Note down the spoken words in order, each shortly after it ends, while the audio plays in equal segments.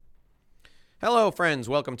Hello, friends.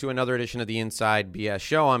 Welcome to another edition of the Inside BS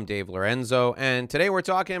Show. I'm Dave Lorenzo, and today we're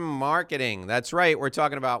talking marketing. That's right. We're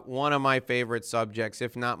talking about one of my favorite subjects,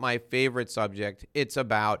 if not my favorite subject. It's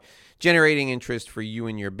about generating interest for you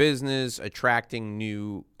and your business, attracting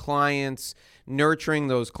new clients, nurturing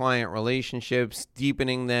those client relationships,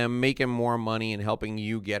 deepening them, making more money, and helping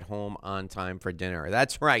you get home on time for dinner.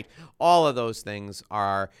 That's right. All of those things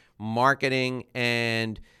are marketing,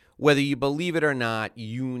 and whether you believe it or not,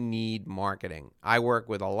 you need marketing. I work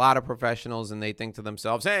with a lot of professionals and they think to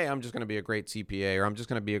themselves, hey, I'm just going to be a great CPA, or I'm just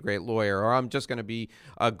going to be a great lawyer, or I'm just going to be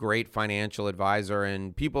a great financial advisor,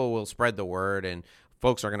 and people will spread the word and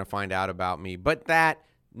folks are going to find out about me. But that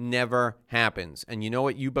never happens. And you know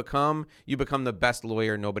what you become? You become the best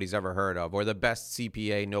lawyer nobody's ever heard of, or the best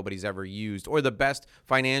CPA nobody's ever used, or the best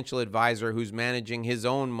financial advisor who's managing his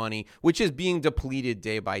own money, which is being depleted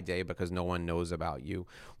day by day because no one knows about you.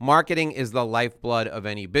 Marketing is the lifeblood of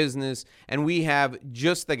any business, and we have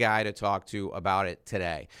just the guy to talk to about it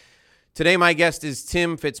today. Today, my guest is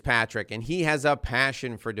Tim Fitzpatrick, and he has a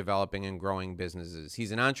passion for developing and growing businesses.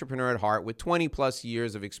 He's an entrepreneur at heart with 20-plus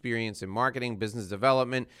years of experience in marketing, business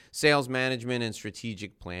development, sales management, and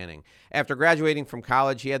strategic planning. After graduating from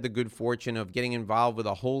college, he had the good fortune of getting involved with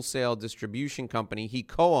a wholesale distribution company he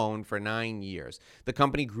co-owned for 9 years. The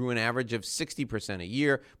company grew an average of 60% a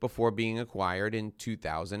year before being acquired in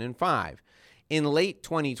 2005. In late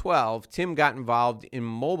 2012, Tim got involved in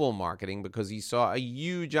mobile marketing because he saw a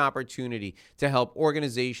huge opportunity to help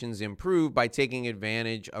organizations improve by taking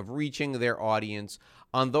advantage of reaching their audience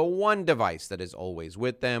on the one device that is always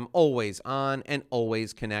with them, always on, and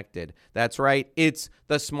always connected. That's right, it's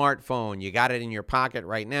the smartphone. You got it in your pocket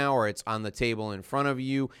right now, or it's on the table in front of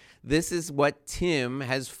you. This is what Tim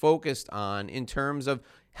has focused on in terms of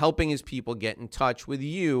helping his people get in touch with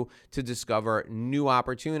you to discover new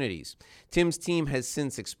opportunities. Tim's team has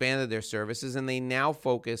since expanded their services, and they now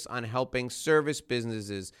focus on helping service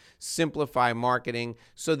businesses simplify marketing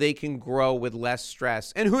so they can grow with less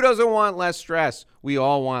stress. And who doesn't want less stress? We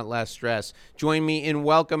all want less stress. Join me in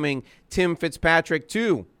welcoming Tim Fitzpatrick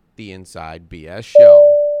to the Inside BS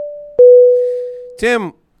Show.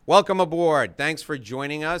 Tim, welcome aboard. Thanks for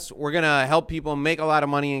joining us. We're going to help people make a lot of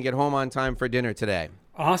money and get home on time for dinner today.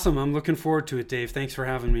 Awesome. I'm looking forward to it, Dave. Thanks for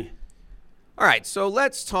having me. All right, so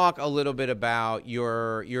let's talk a little bit about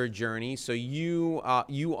your journey. So you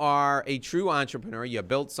are a true entrepreneur. You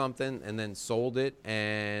built something and then sold it,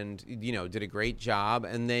 and did a great job.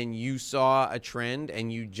 And then you saw a trend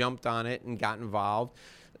and you jumped on it and got involved.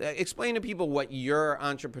 Explain to people what your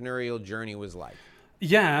entrepreneurial journey was like.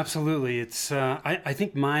 Yeah, absolutely. It's I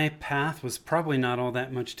think my path was probably not all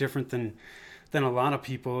that much different than a lot of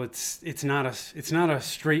people. It's not a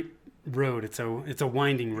straight road. It's a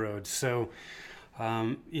winding road. So,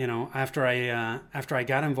 after I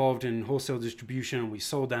got involved in wholesale distribution and we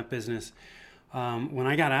sold that business, when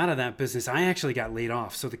I got out of that business, I actually got laid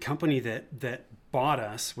off. So the company that bought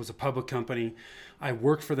us was a public company. I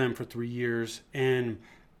worked for them for 3 years, and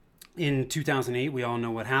in 2008, we all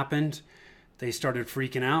know what happened. They started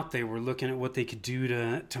freaking out. They were looking at what they could do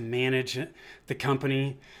to manage the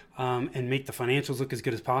company and make the financials look as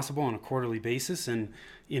good as possible on a quarterly basis. And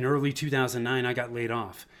in early 2009, I got laid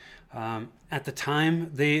off. At the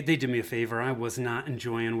time, they did me a favor. I was not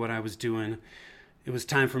enjoying what I was doing. It was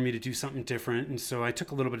time for me to do something different. And so I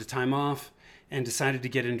took a little bit of time off and decided to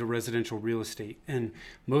get into residential real estate. And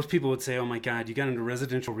most people would say, oh my God, you got into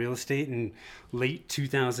residential real estate in late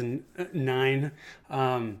 2009.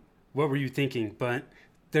 What were you thinking? But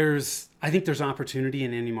I think there's opportunity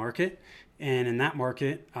in any market. And in that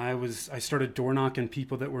market, I started door knocking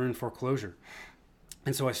people that were in foreclosure.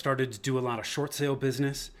 And so I started to do a lot of short sale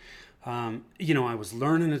business. I was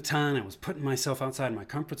learning a ton. I was putting myself outside my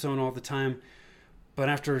comfort zone all the time. But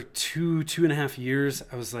after two and a half years,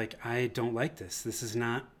 I was like, I don't like this. This is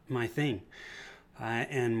not my thing.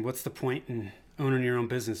 And what's the point in owning your own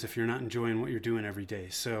business if you're not enjoying what you're doing every day?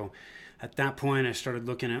 So at that point, I started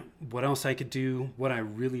looking at what else I could do, what I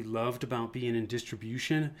really loved about being in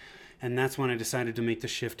distribution. And that's when I decided to make the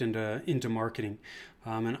shift into marketing.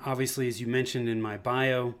 And obviously, as you mentioned in my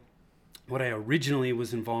bio, what I originally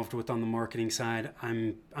was involved with on the marketing side,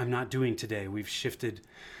 I'm not doing today. We've shifted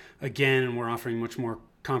again, and we're offering much more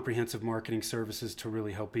comprehensive marketing services to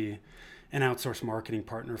really help be an outsourced marketing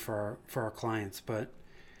partner for our clients. But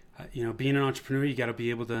being an entrepreneur, you got to be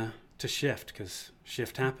able to shift, because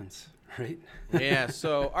shift happens, right? Yeah.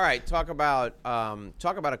 So, all right, talk about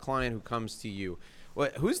a client who comes to you.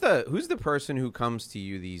 Who's the person who comes to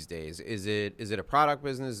you these days? Is it a product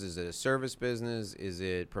business? Is it a service business? Is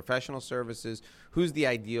it professional services? Who's the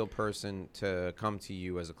ideal person to come to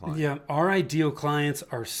you as a client? Yeah, our ideal clients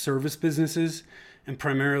are service businesses, and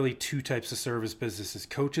primarily two types of service businesses: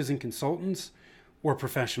 coaches and consultants, or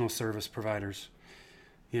professional service providers.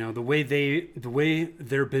 The way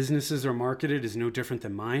their businesses are marketed is no different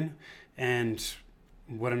than mine. And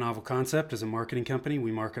what a novel concept. As a marketing company,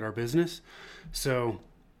 we market our business. So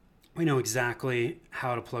we know exactly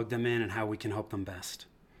how to plug them in and how we can help them best.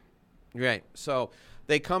 Right. So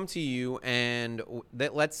they come to you, and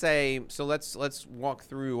let's walk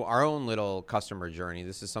through our own little customer journey.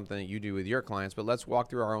 This is something that you do with your clients, but let's walk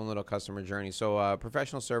through our own little customer journey. So a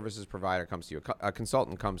professional services provider comes to you, a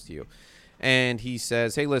consultant comes to you, and he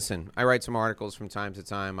says, hey, listen, I write some articles from time to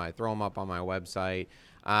time. I throw them up on my website.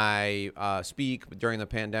 I speak during the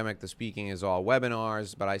pandemic. The speaking is all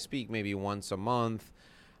webinars, but I speak maybe once a month.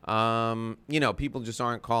 People just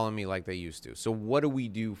aren't calling me like they used to. So what do we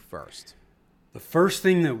do first? The first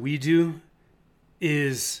thing that we do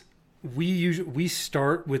is we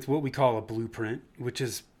start with what we call a blueprint, which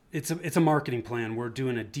is it's a marketing plan. We're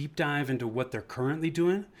doing a deep dive into what they're currently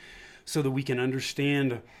doing so that we can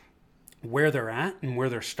understand where they're at and where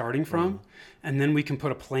they're starting from. And then we can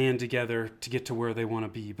put a plan together to get to where they want to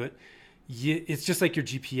be. But it's just like your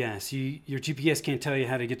GPS. Your GPS can't tell you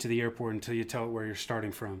how to get to the airport until you tell it where you're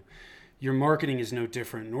starting from. Your marketing is no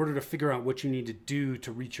different. In order to figure out what you need to do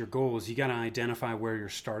to reach your goals, you got to identify where you're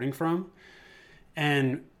starting from.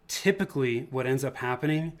 And typically what ends up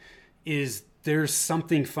happening is there's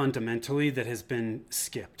something fundamentally that has been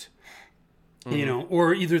skipped.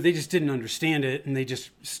 Or either they just didn't understand it and they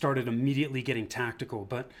just started immediately getting tactical.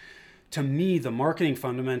 But to me, the marketing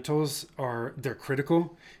fundamentals they're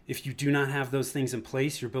critical. If you do not have those things in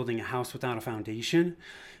place, you're building a house without a foundation.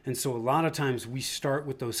 And so a lot of times we start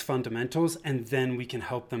with those fundamentals, and then we can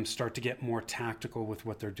help them start to get more tactical with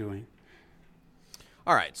what they're doing.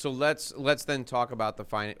 All right, so let's then talk about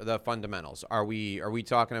the fundamentals. Are we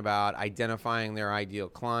talking about identifying their ideal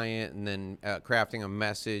client and then crafting a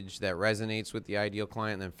message that resonates with the ideal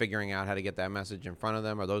client and then figuring out how to get that message in front of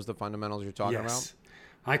them? Are those the fundamentals you're talking about?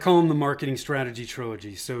 I call them the marketing strategy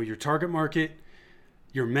trilogy. So your target market,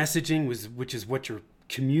 your messaging, which is what you're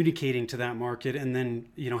communicating to that market, and then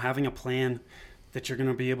having a plan that you're going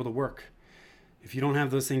to be able to work. If you don't have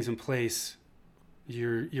those things in place,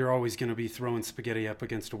 you're always going to be throwing spaghetti up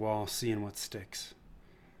against a wall, seeing what sticks.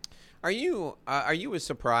 Are you as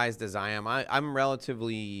surprised as I am? I'm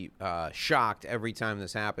relatively shocked every time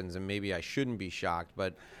this happens, and maybe I shouldn't be shocked.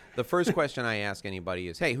 But the first question I ask anybody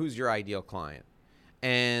is, "Hey, who's your ideal client?"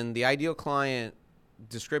 And the ideal client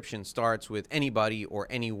description starts with anybody or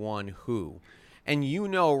anyone who. And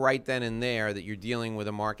right then and there that you're dealing with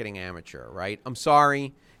a marketing amateur, right? I'm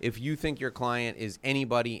sorry if you think your client is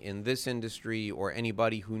anybody in this industry or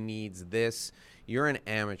anybody who needs this, you're an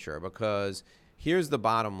amateur, because here's the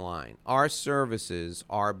bottom line. Our services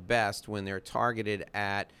are best when they're targeted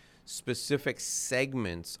at specific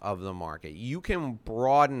segments of the market. You can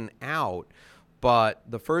broaden out, but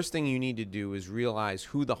the first thing you need to do is realize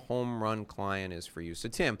who the home run client is for you. So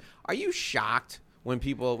Tim, are you shocked when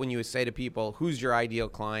you say to people, who's your ideal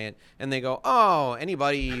client, and they go, oh,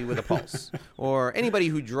 anybody with a pulse, or anybody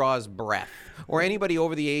who draws breath, or anybody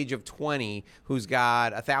over the age of 20 who's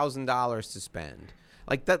got $1,000 to spend?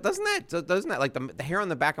 Like that, doesn't that like the hair on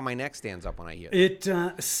the back of my neck stands up when I hear it?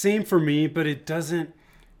 Same for me, but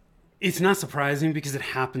it's not surprising because it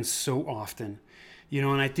happens so often.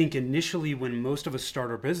 And I think initially when most of us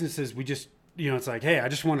start our businesses, we just, it's like, hey, I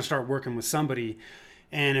just want to start working with somebody.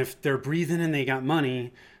 And if they're breathing and they got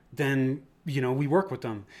money, then, we work with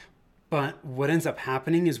them. But what ends up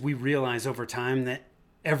happening is we realize over time that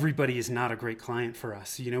everybody is not a great client for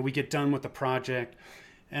us. We get done with the project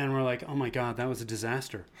and we're like, oh my God, that was a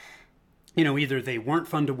disaster. Either they weren't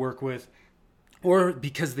fun to work with, or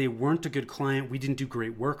because they weren't a good client, we didn't do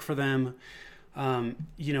great work for them.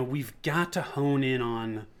 We've got to hone in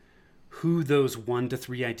on who those 1 to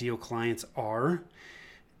 3 ideal clients are.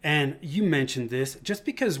 And you mentioned this, just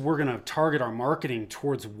because we're going to target our marketing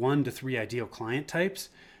towards 1 to 3 ideal client types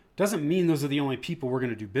doesn't mean those are the only people we're going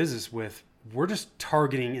to do business with. We're just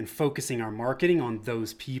targeting and focusing our marketing on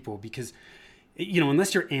those people because,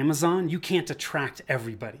 unless you're Amazon, you can't attract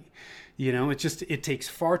everybody. It takes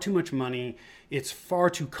far too much money. It's far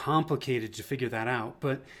too complicated to figure that out.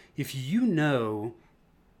 But if you know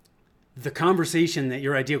the conversation that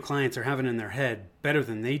your ideal clients are having in their head better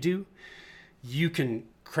than they do, you can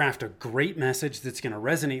craft a great message that's going to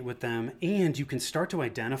resonate with them, and you can start to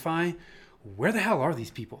identify where the hell are these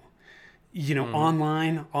people.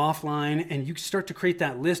 online, offline, and you start to create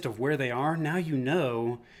that list of where they are. Now you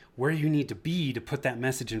know where you need to be to put that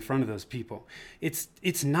message in front of those people.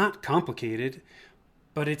 It's not complicated,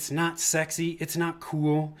 but it's not sexy. It's not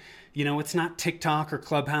cool. It's not TikTok or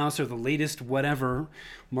Clubhouse or the latest whatever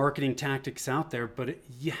marketing tactics out there, but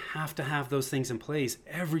you have to have those things in place.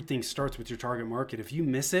 Everything starts with your target market. If you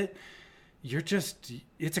miss it,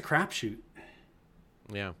 it's a crapshoot.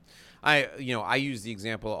 Yeah. I use the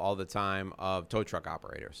example all the time of tow truck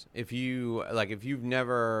operators. If you've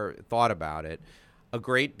never thought about it, a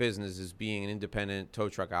great business is being an independent tow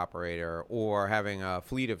truck operator or having a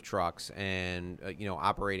fleet of trucks and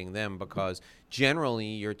operating them, because generally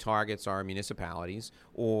your targets are municipalities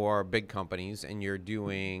or big companies, and you're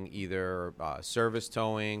doing either service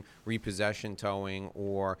towing, repossession towing,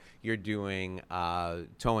 or you're doing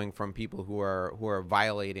towing from people who are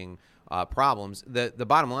violating problems. The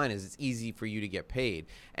bottom line is it's easy for you to get paid.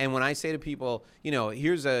 And when I say to people,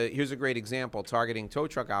 here's a great example targeting tow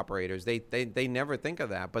truck operators, they never think of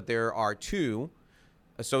that, but there are two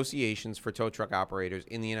associations for tow truck operators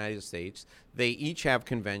in the United States. They each have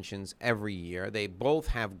conventions every year. They both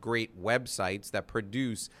have great websites that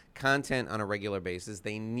produce content on a regular basis.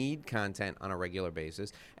 They need content on a regular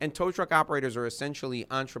basis. And tow truck operators are essentially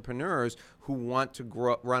entrepreneurs who want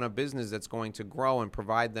to run a business that's going to grow and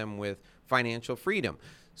provide them with financial freedom.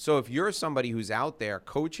 So if you're somebody who's out there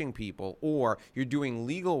coaching people or you're doing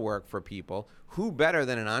legal work for people, who better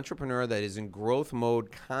than an entrepreneur that is in growth mode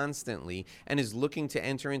constantly and is looking to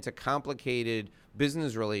enter into complicated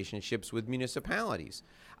business relationships with municipalities?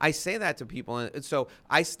 I say that to people, and so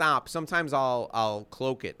I stop. Sometimes I'll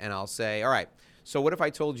cloak it and I'll say, all right, so what if I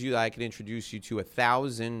told you that I could introduce you to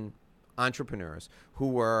 1,000 entrepreneurs who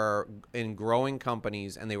were in growing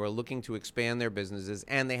companies and they were looking to expand their businesses,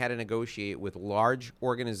 and they had to negotiate with large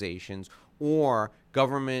organizations or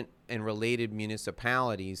government and related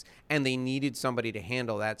municipalities, and they needed somebody to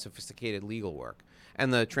handle that sophisticated legal work.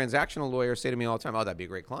 And the transactional lawyers say to me all the time, oh, that'd be a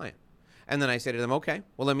great client. And then I say to them, okay,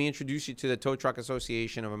 well, let me introduce you to the Tow Truck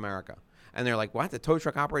Association of America. And they're like, what? The Tow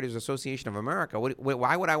Truck Operators Association of America?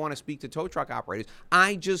 Why would I want to speak to tow truck operators?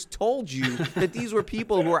 I just told you that these were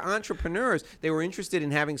people who were entrepreneurs. They were interested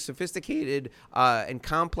in having sophisticated and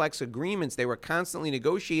complex agreements. They were constantly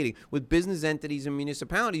negotiating with business entities and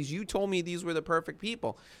municipalities. You told me these were the perfect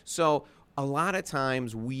people. So a lot of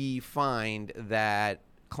times we find that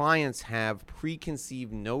clients have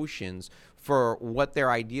preconceived notions for what their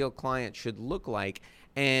ideal client should look like.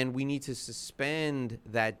 And we need to suspend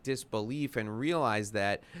that disbelief and realize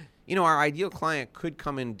that, our ideal client could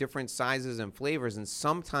come in different sizes and flavors. And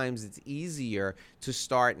sometimes it's easier to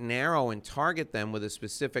start narrow and target them with a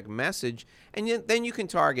specific message. And then you can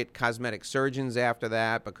target cosmetic surgeons after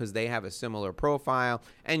that because they have a similar profile.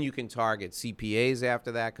 And you can target CPAs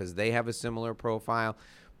after that because they have a similar profile.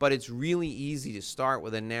 But it's really easy to start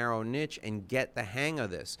with a narrow niche and get the hang of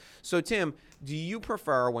this. So, Tim, do you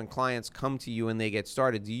prefer when clients come to you and they get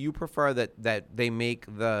started, do you prefer that they make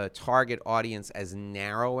the target audience as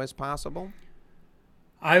narrow as possible?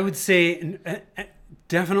 I would say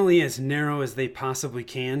definitely as narrow as they possibly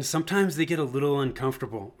can. Sometimes they get a little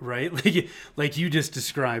uncomfortable, right? Like you just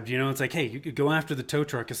described, it's like, hey, you could go after the Tow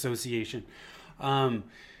Truck Association.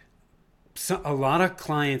 So a lot of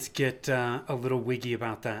clients get a little wiggy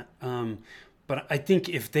about that. But I think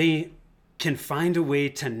if they can find a way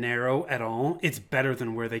to narrow at all, it's better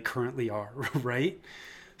than where they currently are, right?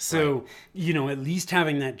 So, at least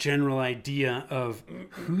having that general idea of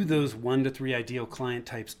who those 1 to 3 ideal client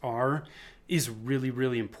types are is really,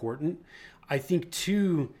 really important. I think,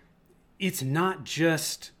 too, it's not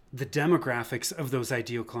just the demographics of those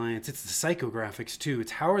ideal clients. It's the psychographics, too.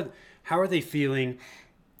 It's how are they feeling?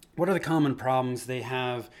 What are the common problems they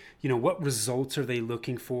have? What results are they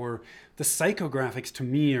looking for? The psychographics to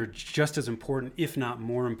me are just as important, if not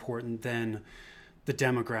more important than the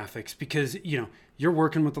demographics, because, you're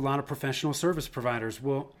working with a lot of professional service providers.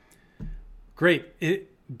 Well, great.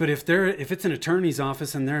 But if it's an attorney's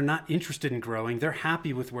office and they're not interested in growing, they're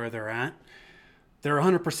happy with where they're at, they're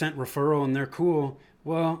 100% referral and they're cool.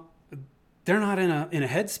 Well, they're not in a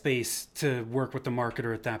headspace to work with the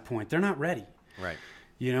marketer at that point. They're not ready. Right.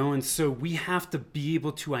 And so we have to be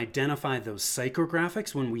able to identify those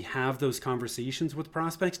psychographics when we have those conversations with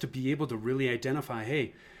prospects, to be able to really identify,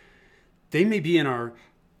 hey, they may be in our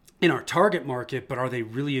target market, but are they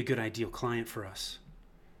really a good ideal client for us?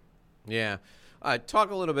 Yeah.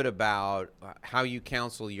 Talk a little bit about how you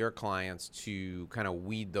counsel your clients to kind of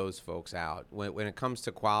weed those folks out. When it comes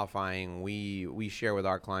to qualifying, we share with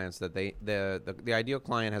our clients that the ideal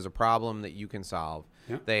client has a problem that you can solve.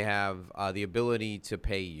 Yeah. They have the ability to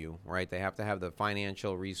pay you, right? They have to have the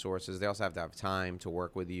financial resources. They also have to have time to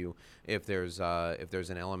work with you if there's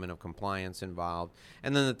an element of compliance involved.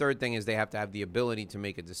 And then the third thing is they have to have the ability to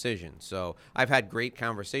make a decision. So I've had great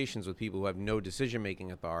conversations with people who have no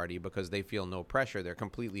decision-making authority because they feel no pressure. They're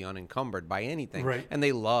completely unencumbered by anything, Right. and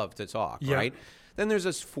they love to talk, Yeah. right? Then there's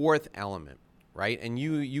this fourth element, right? And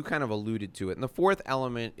you kind of alluded to it. And the fourth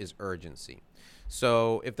element is urgency.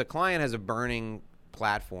 So if the client has a burning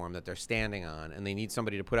platform that they're standing on and they need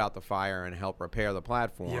somebody to put out the fire and help repair the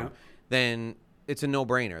platform, Yeah. then it's a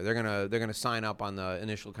no-brainer. They're gonna sign up on the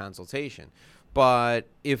initial consultation. But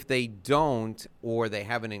if they don't, or they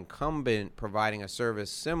have an incumbent providing a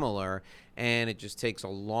service similar and it just takes a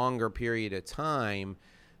longer period of time,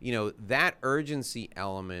 that urgency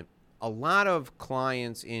element, a lot of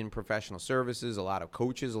clients in professional services, a lot of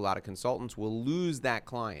coaches, a lot of consultants will lose that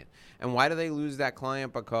client. And why do they lose that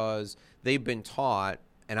client? Because they've been taught,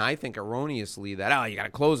 and I think erroneously, that, you got to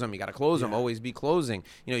close them, always be closing.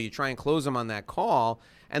 You try and close them on that call,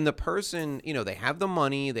 and the person, they have the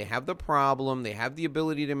money, they have the problem, they have the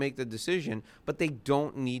ability to make the decision, but they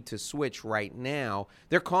don't need to switch right now.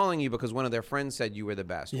 They're calling you because one of their friends said you were the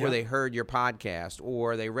best, or they heard your podcast,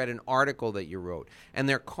 or they read an article that you wrote, and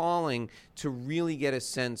they're calling to really get a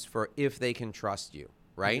sense for if they can trust you.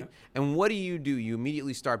 Right? Yeah. And what do? You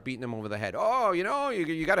immediately start beating them over the head. Oh, you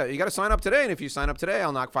gotta sign up today. And if you sign up today,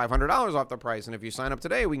 I'll knock $500 off the price. And if you sign up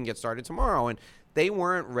today, we can get started tomorrow. And they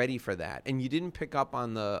weren't ready for that. And you didn't pick up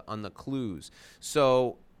on the clues.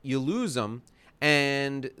 So you lose them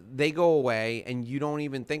and they go away and you don't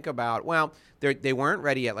even think about, they weren't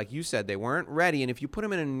ready yet. Like you said, they weren't ready. And if you put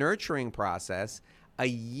them in a nurturing process, a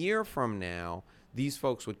year from now, these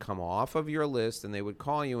folks would come off of your list and they would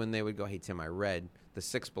call you and they would go, hey, Tim, I read the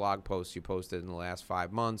 6 blog posts you posted in the last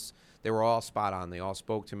 5 months. They were all spot on. They all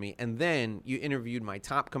spoke to me. And then you interviewed my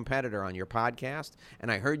top competitor on your podcast, and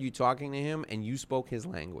I heard you talking to him, and you spoke his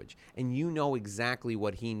language, and you know exactly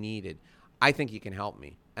what he needed. I think you can help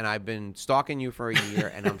me. And I've been stalking you for a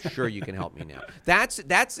year, and I'm sure you can help me now. That's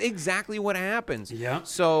exactly what happens. Yeah.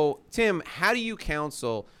 So, Tim, how do you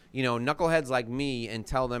counsel knuckleheads like me and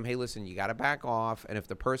tell them, hey, listen, you got to back off. And if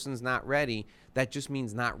the person's not ready, that just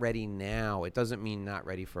means not ready now. It doesn't mean not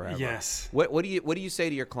ready forever. Yes. What do you say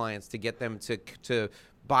to your clients to get them to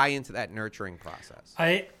buy into that nurturing process?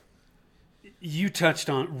 You touched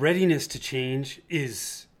on readiness to change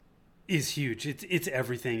is huge. It's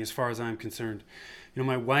everything as far as I'm concerned.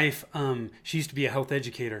 My wife, she used to be a health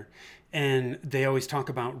educator, and they always talk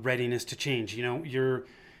about readiness to change. You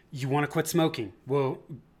want to quit smoking. Well,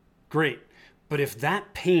 great. But if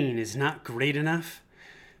that pain is not great enough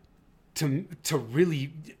to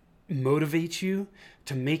really motivate you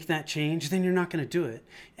to make that change, then you're not going to do it.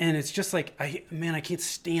 And it's just like, I can't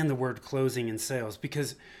stand the word closing in sales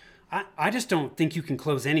because I just don't think you can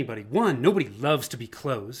close anybody. One, nobody loves to be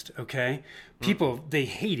closed, okay? People, they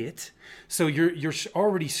hate it. So you're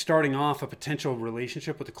already starting off a potential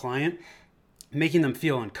relationship with a client, making them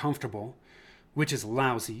feel uncomfortable, which is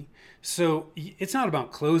lousy. So it's not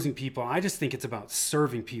about closing people. I just think it's about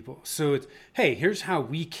serving people. So it's, hey, here's how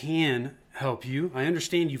we can help you. I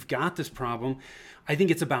understand you've got this problem. I think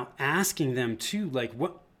it's about asking them too, like,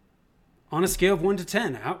 what, on a scale of 1 to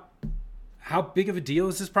 10, how big of a deal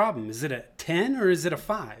is this problem? Is it a 10 or is it a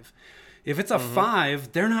 5? If it's a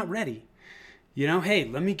 5, they're not ready. Hey,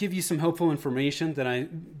 let me give you some helpful information that I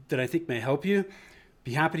think may help you.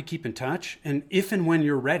 Be happy to keep in touch. And if and when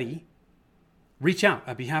you're ready, reach out.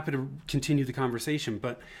 I'd be happy to continue the conversation,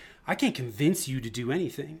 but I can't convince you to do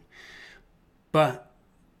anything. But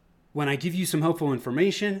when I give you some helpful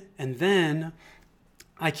information and then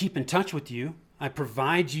I keep in touch with you, I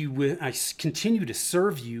provide you with, I continue to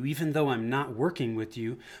serve you even though I'm not working with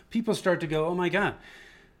you, people start to go, oh my God,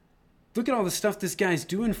 look at all the stuff this guy's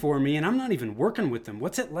doing for me and I'm not even working with them.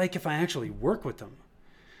 What's it like if I actually work with them?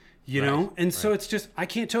 And so it's just, I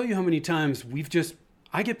can't tell you how many times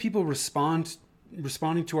I get people responding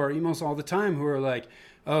to our emails all the time who are like,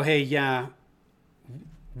 oh, hey, yeah,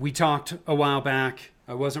 we talked a while back.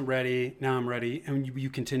 I wasn't ready. Now I'm ready. And you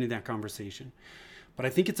continue that conversation. But I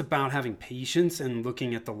think it's about having patience and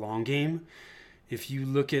looking at the long game. If you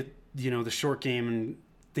look at, the short game and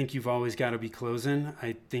think you've always got to be closing,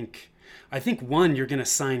 I think one, you're going to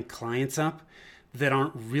sign clients up that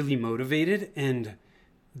aren't really motivated, and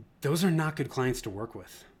those are not good clients to work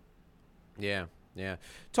with. Yeah.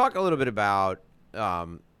 Talk a little bit about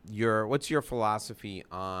what's your philosophy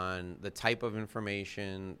on the type of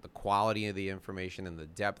information, the quality of the information, and the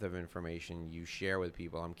depth of information you share with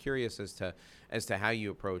people. I'm curious as to how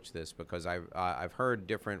you approach this because I've heard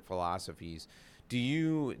different philosophies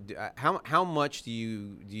how much do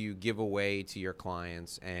you give away to your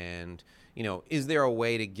clients, and is there a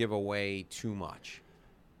way to give away too much?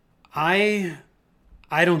 I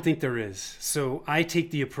don't think there is. So I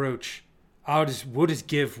take the approach, we'll just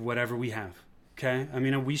give whatever we have. Okay. I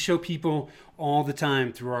mean, we show people all the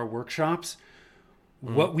time through our workshops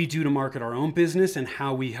what we do to market our own business and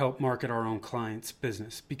how we help market our own clients'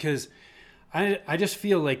 business. Because I just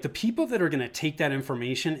feel like the people that are going to take that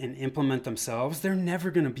information and implement themselves, they're never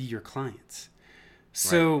going to be your clients.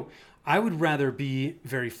 So right. I would rather be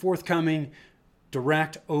very forthcoming,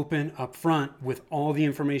 direct, open, upfront with all the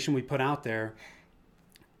information we put out there.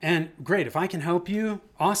 And great, if I can help you,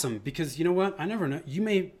 awesome. Because you know what? I never know. You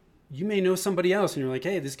may know somebody else and you're like,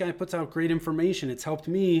 hey, this guy puts out great information. It's helped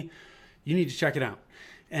me. You need to check it out.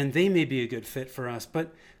 And they may be a good fit for us.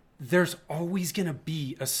 But there's always going to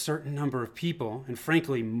be a certain number of people, and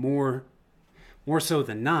frankly, more so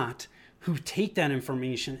than not, who take that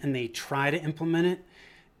information and they try to implement it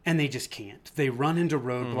and they just can't. They run into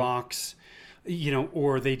roadblocks,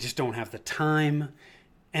 or they just don't have the time,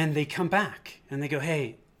 and they come back and they go,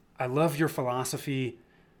 hey, I love your philosophy.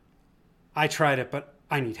 I tried it, but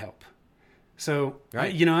I need help. So,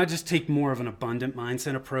 right. I just take more of an abundant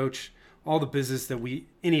mindset approach. All the business that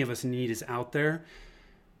any of us need is out there.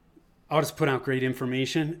 I'll just put out great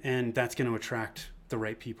information, and that's going to attract the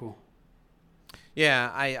right people.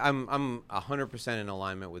 Yeah, I'm 100% in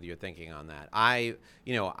alignment with your thinking on that. I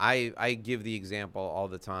give the example all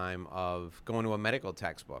the time of going to a medical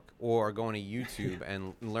textbook or going to YouTube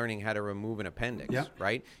and learning how to remove an appendix, yep.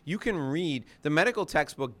 Right? You can read, the medical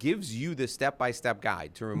textbook gives you the step-by-step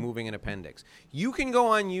guide to removing an appendix. You can go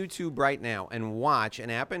on YouTube right now and watch an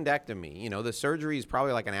appendectomy. The surgery is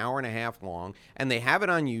probably like an hour and a half long, and they have it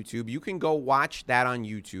on YouTube. You can go watch that on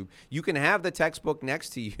YouTube. You can have the textbook next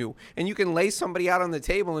to you, and you can lay somebody out on the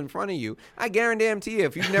table in front of you. I guarantee you,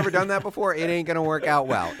 if you've never done that before, it ain't going to work out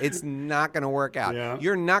well. It's not going to work out. Yeah.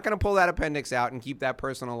 You're not going to pull that appendix out and keep that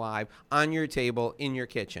person alive on your table in your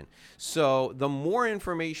kitchen. So the more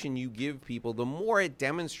information you give people, the more it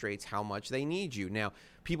demonstrates how much they need you. Now,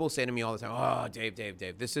 people say to me all the time, oh,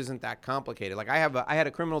 Dave, this isn't that complicated. Like I had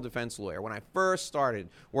a criminal defense lawyer. When I first started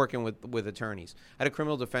working with attorneys, I had a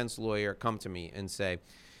criminal defense lawyer come to me and say,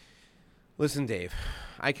 listen, Dave,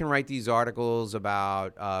 I can write these articles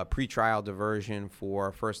about pretrial diversion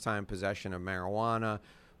for first-time possession of marijuana,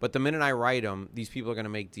 but the minute I write them, these people are going to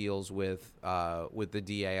make deals with the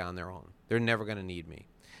DA on their own. They're never going to need me.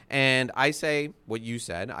 And I say what you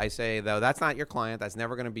said. I say, though, that's not your client. That's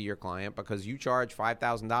never going to be your client because you charge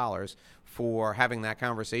 $5,000 for having that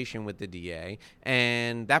conversation with the DA,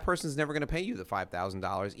 and that person's never going to pay you the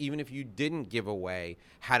 $5,000, even if you didn't give away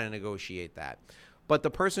how to negotiate that. But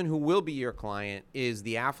the person who will be your client is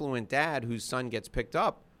the affluent dad whose son gets picked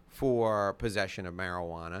up for possession of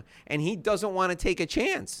marijuana, and he doesn't want to take a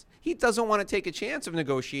chance. He doesn't want to take a chance of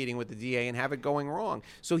negotiating with the DA and have it going wrong.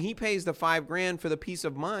 So he pays the $5,000 for the peace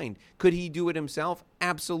of mind. Could he do it himself?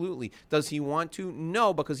 Absolutely. Does he want to?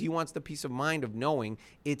 No, because he wants the peace of mind of knowing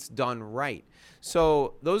it's done right.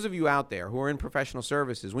 So those of you out there who are in professional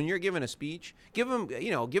services, when you're giving a speech, give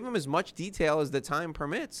them as much detail as the time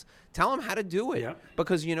permits. Tell them how to do it. Yep.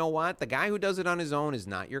 Because you know what? The guy who does it on his own is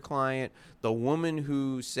not your client. The woman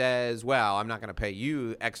who says, well, I'm not going to pay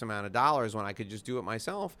you X amount of dollars when I could just do it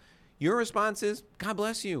myself. Your response is, God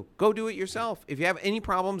bless you. Go do it yourself. If you have any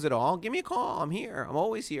problems at all, give me a call. I'm here. I'm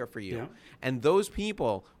always here for you. Yeah. And those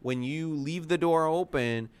people, when you leave the door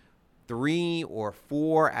open, 3 or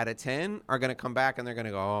 4 out of 10 are going to come back and they're going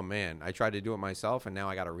to go, oh, man, I tried to do it myself and now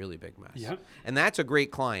I got a really big mess. Yeah. And that's a great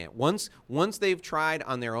client. Once they've tried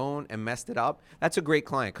on their own and messed it up, that's a great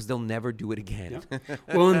client because they'll never do it again. Yeah.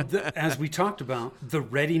 Well, as we talked about, the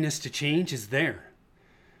readiness to change is there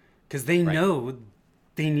because they know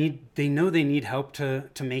they need help to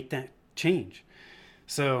make that change.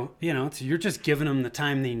 So, you're just giving them the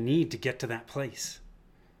time they need to get to that place.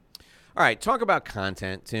 All right, talk about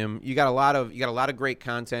content, Tim. You got a lot of great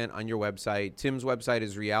content on your website. Tim's website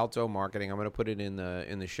is Rialto Marketing. I'm going to put it in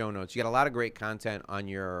the show notes. You got a lot of great content on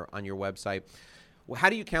your website. Well, how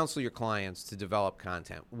do you counsel your clients to develop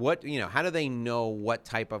content? How do they know what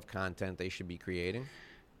type of content they should be creating?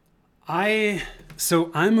 I'm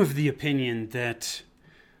of the opinion that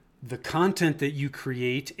the content that you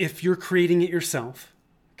create, if you're creating it yourself,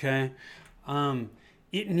 okay,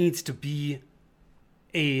 it needs to be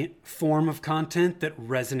a form of content that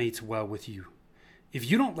resonates well with you.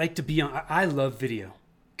 If you don't like to be on, I love video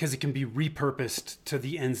because it can be repurposed to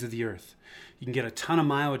the ends of the earth. You can get a ton of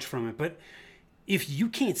mileage from it. But if you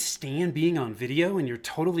can't stand being on video and you're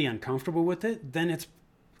totally uncomfortable with it, then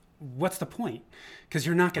what's the point? Because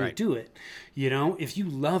you're not going to do it. If you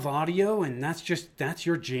love audio and that's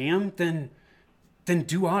your jam, then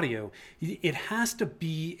do audio. It has to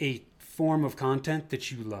be a form of content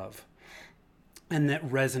that you love and that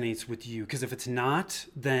resonates with you. Because if it's not,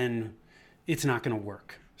 then it's not going to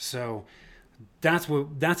work. So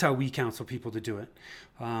that's how we counsel people to do it.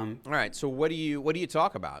 All right. So what do you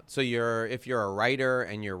talk about? So if you're a writer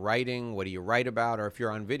and you're writing, what do you write about? Or if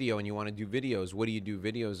you're on video and you want to do videos, what do you do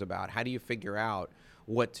videos about? How do you figure out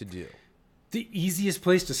what to do? The easiest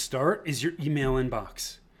place to start is your email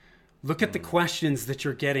inbox. Look at the questions that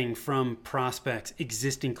you're getting from prospects,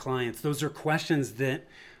 existing clients. Those are questions that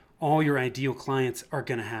all your ideal clients are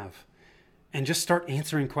going to have. And just start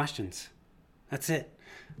answering questions. That's it.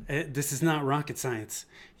 This is not rocket science.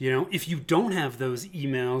 If you don't have those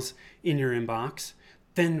emails in your inbox,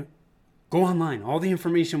 then go online. All the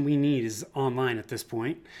information we need is online at this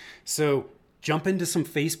point. So jump into some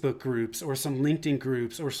Facebook groups or some LinkedIn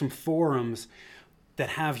groups or some forums that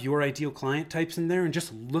have your ideal client types in there, and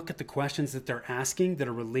just look at the questions that they're asking that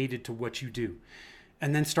are related to what you do.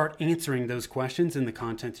 And then start answering those questions in the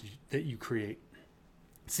content that you create.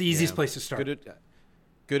 It's the easiest place to start.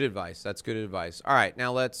 Good advice. That's good advice. All right,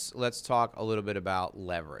 now let's talk a little bit about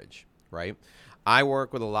leverage, right? I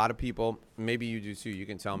work with a lot of people, maybe you do too, you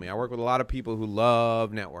can tell me. I work with a lot of people who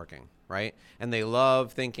love networking, right? And they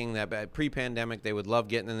love thinking that pre-pandemic they would love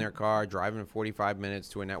getting in their car, driving 45 minutes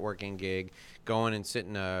to a networking gig, going and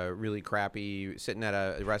sitting at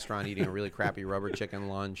a restaurant eating a really crappy rubber chicken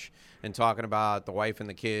lunch and talking about the wife and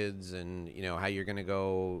the kids and, how you're going to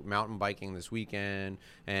go mountain biking this weekend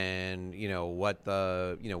and, what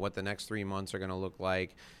the next 3 months are going to look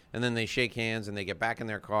like. And then they shake hands and they get back in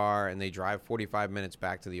their car and they drive 45 minutes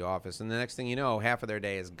back to the office. And the next thing you know, half of their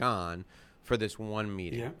day is gone for this one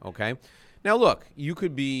meeting. Yeah. Okay. Now, look, you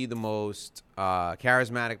could be the most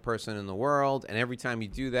charismatic person in the world. And every time you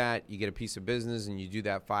do that, you get a piece of business and you do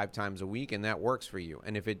that 5 times a week and that works for you.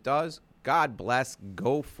 And if it does, God bless,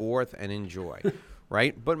 go forth and enjoy.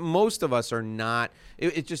 Right. But most of us are not.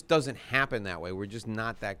 It just doesn't happen that way. We're just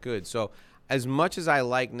not that good. So as much as I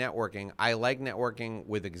like networking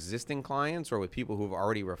with existing clients or with people who've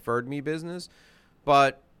already referred me business.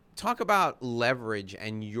 But talk about leverage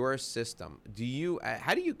and your system.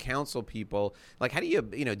 How do you counsel people? Like, how do you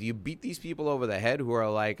beat these people over the head who are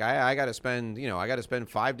like, I got to spend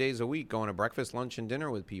 5 days a week going to breakfast, lunch, and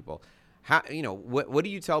dinner with people? What do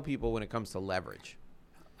you tell people when it comes to leverage?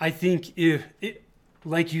 I think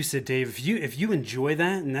like you said, Dave, if you enjoy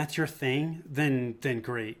that and that's your thing, then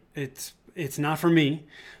great. It's not for me,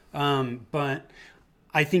 but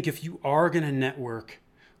I think if you are going to network,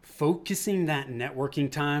 focusing that networking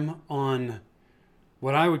time on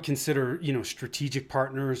what I would consider, strategic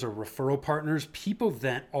partners or referral partners, people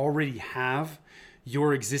that already have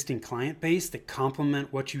your existing client base that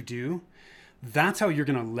complement what you do, that's how you're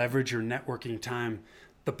going to leverage your networking time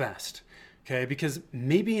the best. Okay, because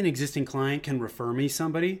maybe an existing client can refer me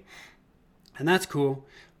somebody, and that's cool.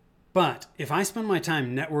 But if I spend my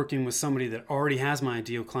time networking with somebody that already has my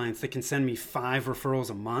ideal clients that can send me 5 referrals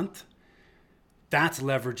a month, that's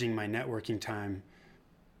leveraging my networking time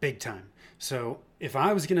big time. So if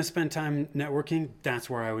I was going to spend time networking, that's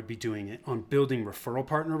where I would be doing it, on building referral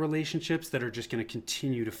partner relationships that are just going to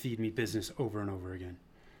continue to feed me business over and over again.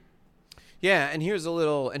 Yeah, and here's a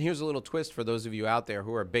little twist for those of you out there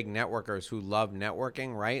who are big networkers who love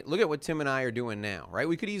networking, right? Look at what Tim and I are doing now, right?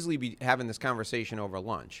 We could easily be having this conversation over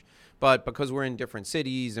lunch, but because we're in different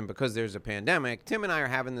cities and because there's a pandemic, Tim and I are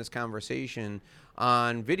having this conversation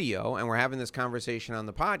on video and we're having this conversation on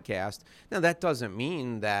the podcast. Now, that doesn't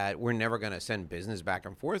mean that we're never going to send business back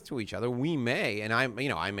and forth to each other. We may, and I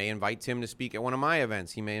may invite Tim to speak at one of my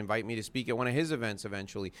events. He may invite me to speak at one of his events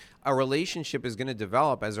eventually. A relationship is going to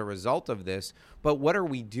develop as a result of this, but what are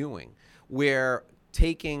we doing? We're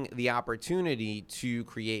taking the opportunity to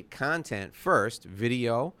create content first,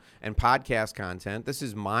 video and podcast content. This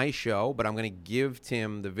is my show, but I'm going to give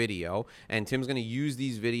Tim the video, and Tim's going to use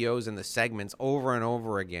these videos and the segments over and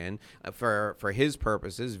over again for his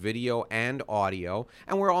purposes, video and audio.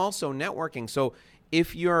 And we're also networking. So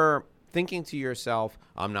if you're thinking to yourself,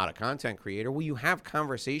 I'm not a content creator, well, you have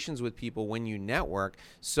conversations with people when you network.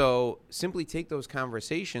 So simply take those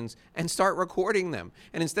conversations and start recording them.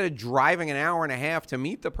 And instead of driving an hour and a half to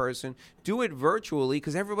meet the person, do it virtually,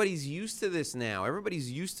 because everybody's used to this now.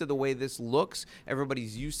 Everybody's used to the way this looks.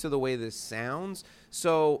 Everybody's used to the way this sounds.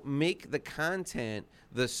 So make the content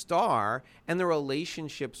the star, and the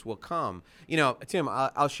relationships will come. Tim,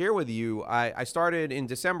 I'll share with you, I started in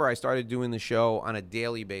December, I started doing the show on a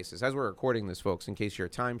daily basis. As we're we're recording this, folks, in case you're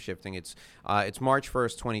time shifting, it's March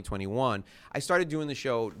 1st, 2021. I started doing the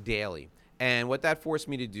show daily. And what that forced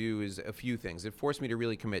me to do is a few things. It forced me to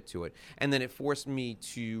really commit to it. And then it forced me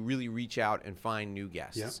to really reach out and find new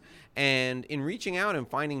guests. Yep. And in reaching out and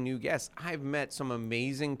finding new guests, I've met some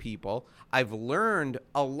amazing people. I've learned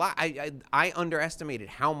a lot. I underestimated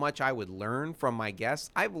how much I would learn from my guests.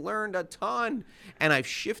 I've learned a ton. And I've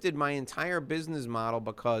shifted my entire business model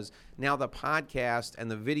because now the podcast and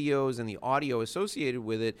the videos and the audio associated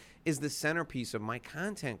with it is the centerpiece of my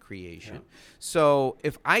content creation. Yep. So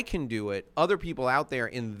if I can do it, other people out there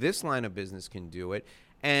in this line of business can do it,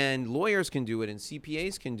 and lawyers can do it, and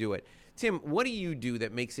CPAs can do it. Tim, what do you do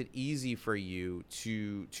that makes it easy for you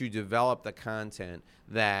to develop the content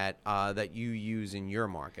that you use in your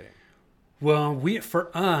marketing? Well,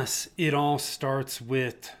 for us, it all starts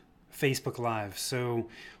with Facebook Live. So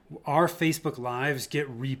our Facebook Lives get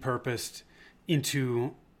repurposed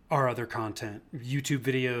into our other content, YouTube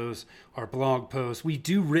videos, our blog posts. We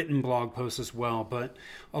do written blog posts as well, but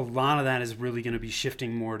a lot of that is really going to be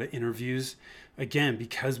shifting more to interviews, again,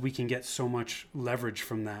 because we can get so much leverage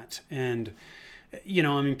from that. And,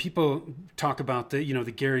 people talk about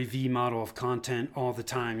the Gary V model of content all the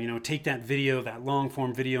time. Take that video, that long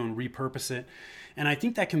form video, and repurpose it. And I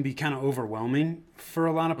think that can be kind of overwhelming for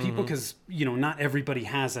a lot of people because, not everybody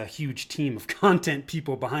has a huge team of content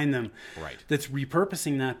people behind them that's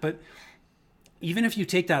repurposing that. But even if you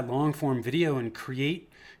take that long form video and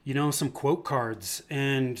create, some quote cards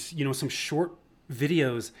and, some short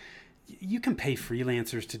videos, you can pay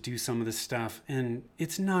freelancers to do some of this stuff and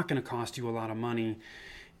it's not going to cost you a lot of money.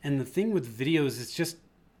 And the thing with videos is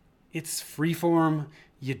it's free form.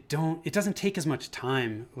 It doesn't take as much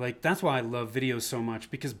time. Like, that's why I love videos so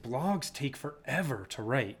much, because blogs take forever to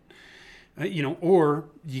write, or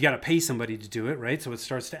you got to pay somebody to do it. Right. So it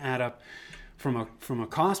starts to add up from a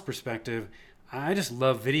cost perspective. I just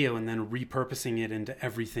love video and then repurposing it into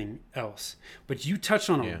everything else. But you touched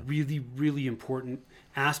on a really, really important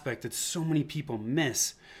aspect that so many people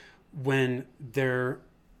miss when they're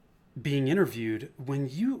being interviewed. When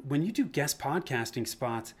you do guest podcasting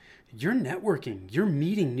spots, you're networking, you're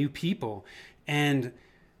meeting new people, and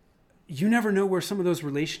you never know where some of those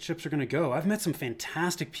relationships are going to go. I've met some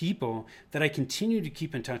fantastic people that I continue to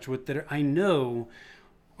keep in touch with that I know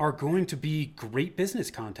are going to be great business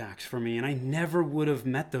contacts for me. And I never would have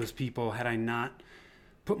met those people had I not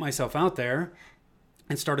put myself out there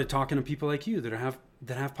and started talking to people like you that have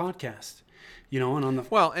podcasts, and on the...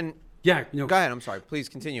 Well, and... Yeah. Go ahead. I'm sorry. Please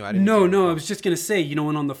continue. I was just going to say, and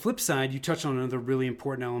on the flip side, you touched on another really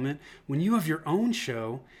important element. When you have your own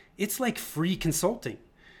show, it's like free consulting.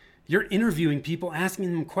 You're interviewing people,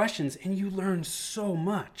 asking them questions, and you learn so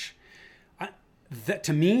much.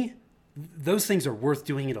 To me, those things are worth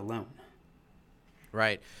doing it alone.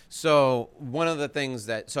 Right. So one of the things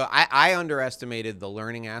I underestimated the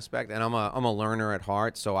learning aspect, and I'm a learner at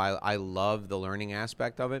heart, so I love the learning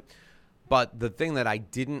aspect of it. But the thing that I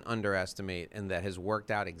didn't underestimate and that has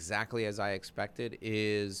worked out exactly as I expected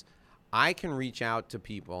is I can reach out to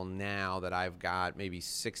people now that I've got maybe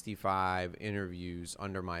 65 interviews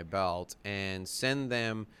under my belt and send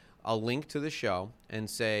them a link to the show and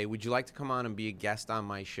say, would you like to come on and be a guest on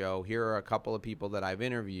my show? Here are a couple of people that I've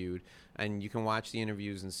interviewed, and you can watch the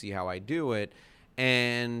interviews and see how I do it.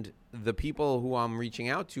 And the people who I'm reaching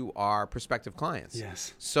out to are prospective clients.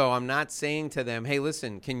 Yes. So I'm not saying to them, hey,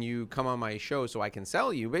 listen, can you come on my show so I can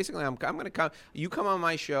sell you? Basically, I'm going to come. You come on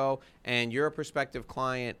my show, and you're a prospective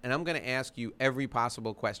client, and I'm going to ask you every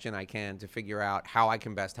possible question I can to figure out how I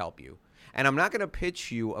can best help you. And I'm not going to pitch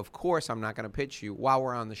you. Of course, I'm not going to pitch you while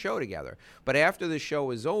we're on the show together. But after the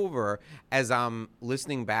show is over, as I'm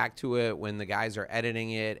listening back to it when the guys are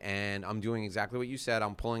editing it, and I'm doing exactly what you said,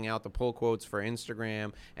 I'm pulling out the pull quotes for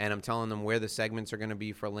Instagram, and I'm telling them where the segments are going to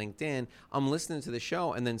be for LinkedIn. I'm listening to the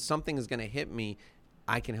show, and then something is going to hit me.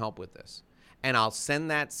 I can help with this. And I'll send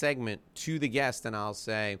that segment to the guest, and I'll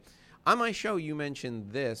say, on my show, you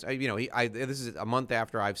mentioned this. This is a month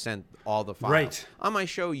after I've sent all the files. Right. On my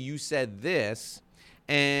show, you said this,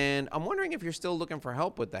 and I'm wondering if you're still looking for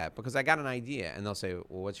help with that because I got an idea. And they'll say,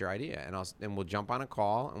 well, what's your idea? And we'll jump on a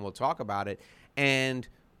call, and we'll talk about it. And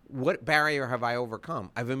what barrier have I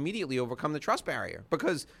overcome? I've immediately overcome the trust barrier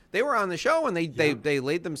because they were on the show and they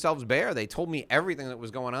laid themselves bare. They told me everything that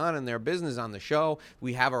was going on in their business on the show.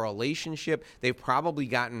 We have a relationship. They've probably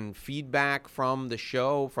gotten feedback from the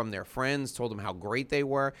show, from their friends, told them how great they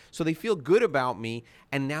were. So they feel good about me,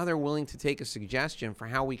 and now they're willing to take a suggestion for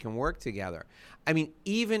how we can work together. I mean,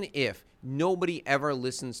 even if nobody ever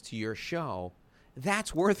listens to your show,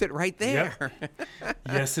 that's worth it right there. Yep.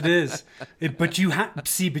 Yes, it is. But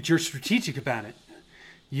you're strategic about it.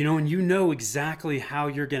 and you know exactly how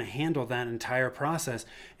you're going to handle that entire process.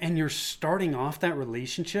 And you're starting off that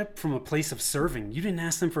relationship from a place of serving. You didn't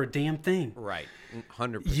ask them for a damn thing. Right.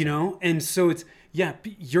 100%. And so it's,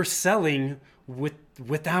 you're selling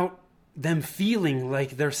without them feeling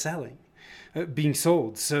like they're selling, being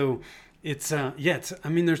sold. So it's,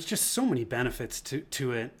 there's just so many benefits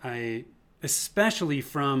to it. Especially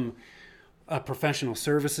from a professional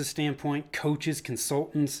services standpoint, coaches,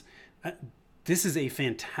 consultants, this is a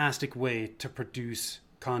fantastic way to produce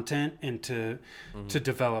content and to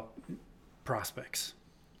develop prospects.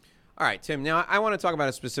 All right, Tim, now I want to talk about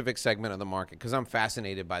a specific segment of the market because I'm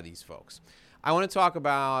fascinated by these folks. I want to talk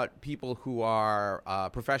about people who are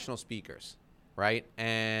professional speakers, right?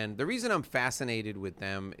 And the reason I'm fascinated with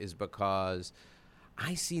them is because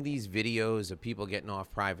I see these videos of people getting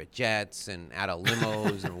off private jets and out of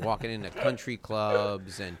limos and walking into country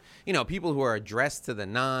clubs and, people who are dressed to the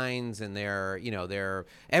nines and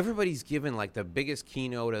everybody's given like the biggest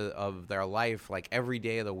keynote of their life, like every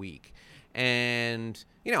day of the week. And,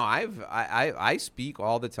 I speak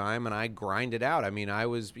all the time and I grind it out. I mean, I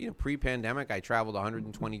was, pre-pandemic, I traveled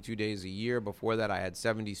 122 days a year. Before that, I had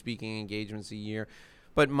 70 speaking engagements a year.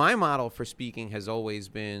 But my model for speaking has always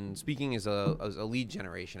been speaking as a lead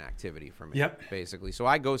generation activity for me, basically. So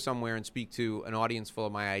I go somewhere and speak to an audience full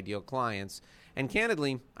of my ideal clients. And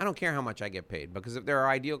candidly, I don't care how much I get paid, because if there are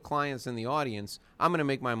ideal clients in the audience, I'm going to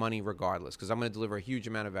make my money regardless, because I'm going to deliver a huge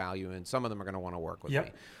amount of value, and some of them are going to want to work with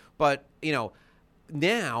me. But,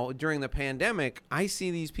 now during the pandemic, I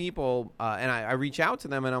see these people and I reach out to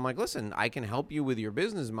them and I'm like, listen, I can help you with your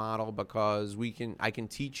business model because I can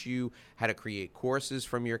teach you how to create courses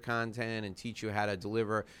from your content and teach you how to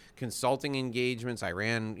deliver consulting engagements. I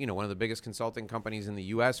ran, one of the biggest consulting companies in the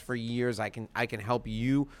US for years. I can help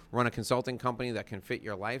you run a consulting company that can fit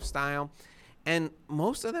your lifestyle. And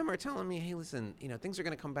most of them are telling me, hey, listen, things are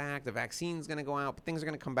going to come back. The vaccine's going to go out, but things are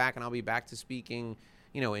going to come back and I'll be back to speaking,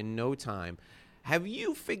 in no time. Have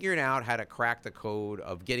you figured out how to crack the code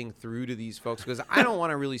of getting through to these folks? Because I don't want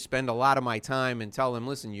to really spend a lot of my time and tell them,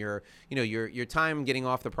 listen, your time getting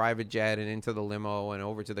off the private jet and into the limo and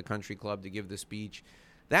over to the country club to give the speech,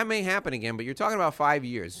 that may happen again, but you're talking about 5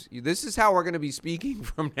 years. This is how we're going to be speaking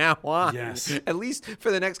from now on. Yes. At least for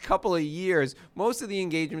the next couple of years. Most of the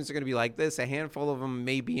engagements are going to be like this. A handful of them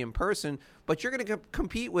may be in person, but you're going to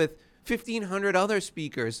compete with 1,500 other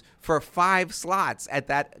speakers for 5 slots at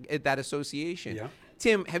that association. Yeah.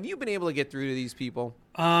 Tim, have you been able to get through to these people?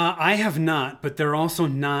 I have not, but they're also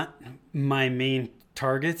not my main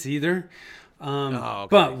targets either. Okay.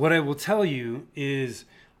 But what I will tell you is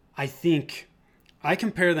I think I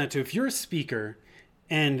compare that to if you're a speaker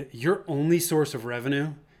and your only source of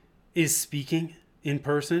revenue is speaking in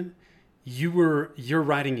person, you're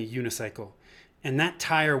riding a unicycle. And that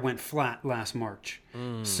tire went flat last March.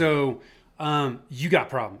 So you got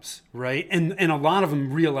problems, right? And a lot of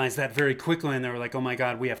them realized that very quickly, and they were like, oh my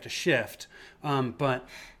God, we have to shift. But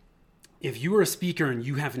if you are a speaker and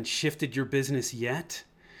you haven't shifted your business yet,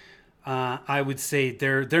 I would say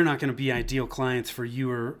they're not going to be ideal clients for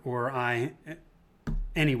you or I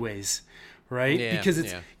anyways, right? Yeah, because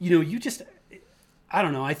it's, you just, I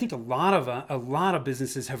don't know. I think a lot of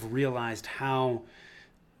businesses have realized how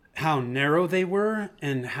narrow they were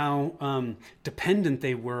and how dependent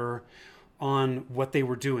they were on what they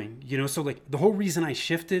were doing. So like the whole reason I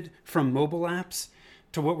shifted from mobile apps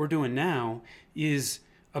to what we're doing now is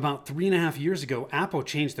about 3.5 years ago, Apple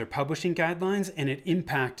changed their publishing guidelines and it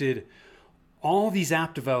impacted all these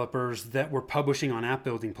app developers that were publishing on app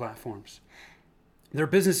building platforms. Their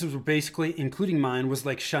businesses were basically, including mine, was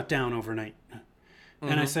like shut down overnight. Mm-hmm.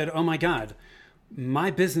 And I said, oh my God,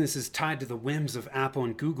 my business is tied to the whims of Apple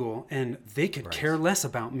and Google, and they could care less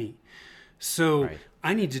about me. So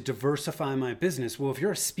I need to diversify my business. Well, if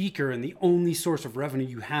you're a speaker and the only source of revenue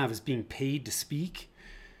you have is being paid to speak,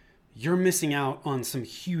 you're missing out on some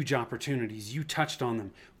huge opportunities. You touched on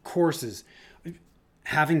them. Courses,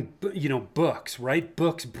 having, books, right?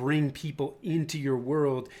 Books bring people into your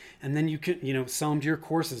world, and then you can, sell them to your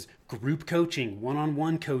courses. Group coaching,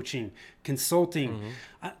 one-on-one coaching, consulting.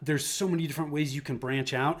 Mm-hmm. There's so many different ways you can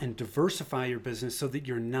branch out and diversify your business so that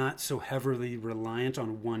you're not so heavily reliant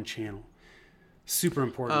on one channel. Super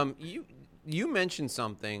important. You mentioned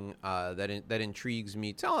something that intrigues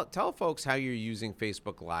me. Tell folks how you're using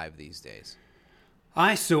Facebook Live these days.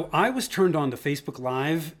 I was turned on to Facebook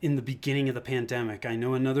Live in the beginning of the pandemic. I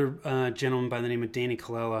know another gentleman by the name of Danny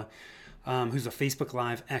Colella, who's a Facebook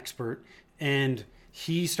Live expert, and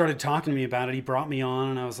he started talking to me about it. He brought me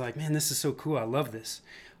on, and I was like, man, this is so cool. I love this.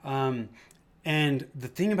 And the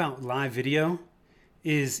thing about live video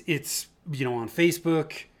is it's, on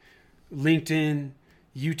Facebook, LinkedIn,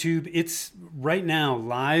 YouTube, it's right now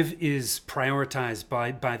live is prioritized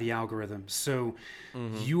by the algorithm. So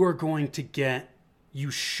you are going to get,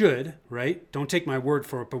 you should, right? Don't take my word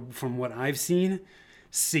for it, but from what I've seen,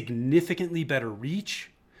 significantly better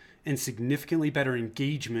reach and significantly better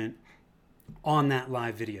engagement on that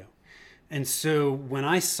live video. And so when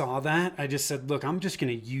I saw that, I just said, look, I'm going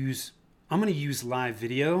to use live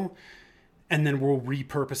video, and then we'll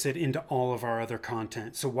repurpose it into all of our other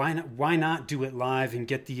content. So why not do it live and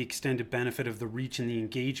get the extended benefit of the reach and the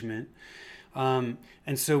engagement? And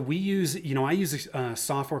so I use a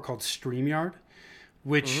software called StreamYard,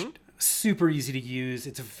 which super easy to use.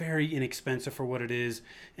 It's very inexpensive for what it is.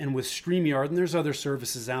 And with StreamYard, and there's other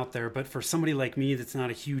services out there, but for somebody like me that's not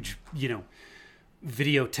a huge,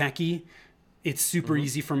 video techie, it's super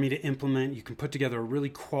easy for me to implement. You can put together a really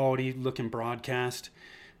quality looking broadcast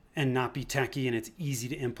and not be techie, and it's easy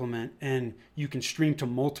to implement. And you can stream to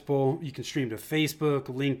Facebook,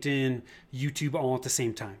 LinkedIn, YouTube all at the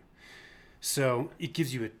same time. So it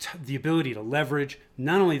gives you the ability to leverage.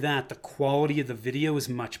 Not only that, the quality of the video is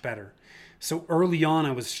much better. So early on,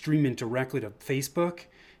 I was streaming directly to Facebook.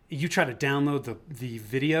 You try to download the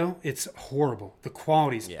video, it's horrible. The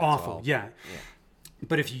quality is awful. Yeah.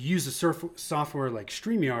 But if you use a software like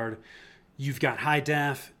StreamYard, you've got high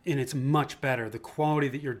def, and it's much better. The quality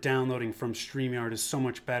that you're downloading from StreamYard is so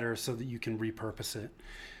much better so that you can repurpose it.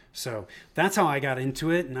 So that's how I got into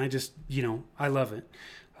it, and I just, I love it.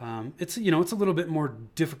 It's a little bit more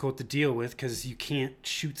difficult to deal with because you can't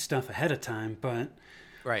shoot stuff ahead of time, but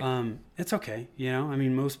right. It's okay.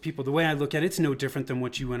 Most people, the way I look at it, it's no different than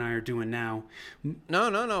what you and I are doing now.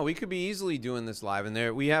 No. We could be easily doing this live,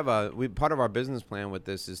 and part of our business plan with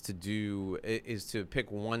this is to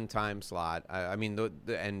pick one time slot.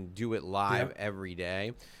 And do it live every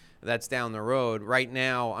day. That's down the road. Right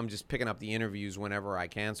now, I'm just picking up the interviews whenever I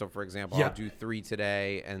can. So, for example, I'll do 3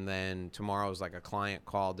 today, and then tomorrow's like a client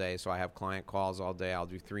call day. So I have client calls all day. I'll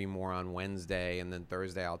do 3 more on Wednesday, and then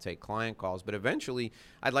Thursday I'll take client calls. But eventually,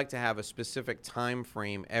 I'd like to have a specific time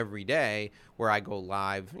frame every day where I go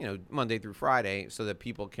live, Monday through Friday, so that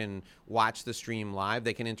people can watch the stream live.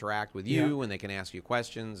 They can interact with you, and they can ask you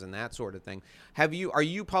questions and that sort of thing. Are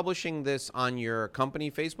you publishing this on your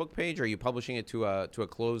company Facebook page? Or are you publishing it to a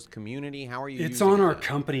closed community? How are you? It's on our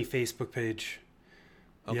company Facebook page.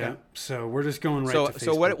 Okay. Yeah. So we're just going right to Facebook.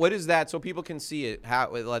 So what is that? So people can see it.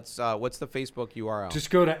 What's the Facebook URL?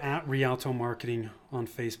 Just go to @Rialto Marketing on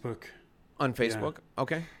Facebook. On Facebook. Yeah.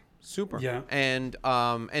 Okay. Super. Yeah. And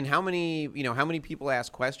how many people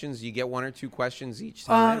ask questions? Do you get 1 or 2 questions each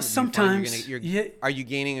time? Sometimes. Are you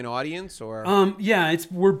gaining an audience or?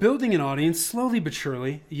 We're building an audience slowly but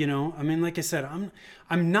surely. Like I said,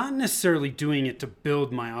 I'm not necessarily doing it to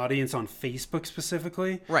build my audience on Facebook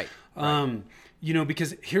specifically. Right.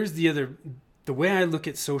 Because here's the way I look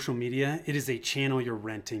at social media, it is a channel you're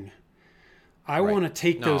renting. I want to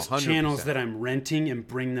take those 100%. Channels that I'm renting and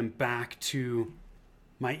bring them back to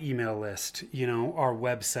my email list, our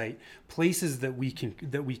website, places that we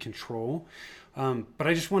control. But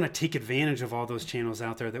I just want to take advantage of all those channels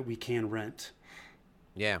out there that we can rent.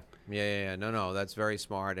 Yeah. No, that's very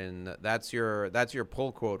smart, and that's your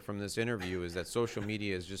pull quote from this interview is that social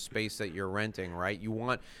media is just space that you're renting, right? You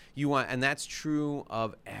want, and that's true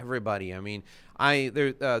of everybody. The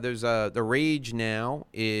rage now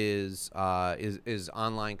is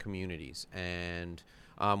online communities, and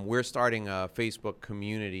we're starting a Facebook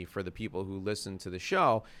community for the people who listen to the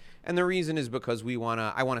show. And the reason is because I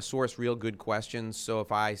want to source real good questions. So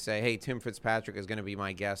if I say, hey, Tim Fitzpatrick is going to be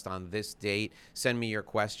my guest on this date, send me your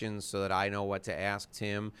questions so that I know what to ask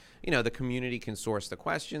Tim. The community can source the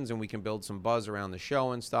questions and we can build some buzz around the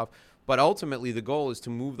show and stuff. But ultimately, the goal is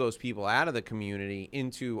to move those people out of the community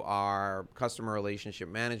into our customer relationship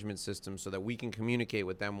management system so that we can communicate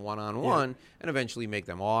with them one-on-one and eventually make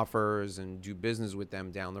them offers and do business with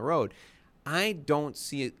them down the road. I don't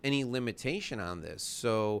see any limitation on this.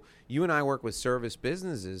 So you and I work with service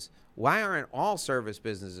businesses. Why aren't all service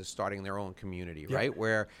businesses starting their own community, right?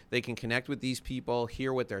 Where they can connect with these people,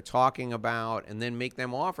 hear what they're talking about, and then make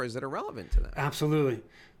them offers that are relevant to them. Absolutely.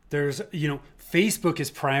 There's, Facebook is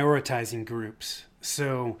prioritizing groups.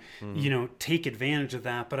 So, take advantage of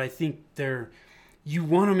that. But I think you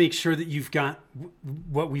want to make sure that you've got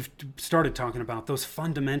what we've started talking about, those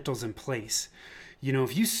fundamentals in place.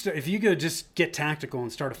 If you go just get tactical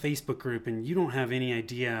and start a Facebook group and you don't have any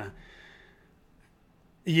idea,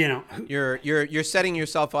 you're setting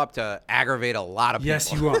yourself up to aggravate a lot of people.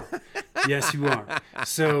 Yes, you are. Yes, you are.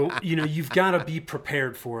 So, you've got to be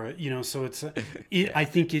prepared for it. So I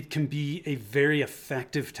think it can be a very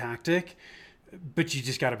effective tactic, but you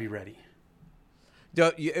just got to be ready.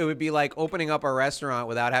 It would be like opening up a restaurant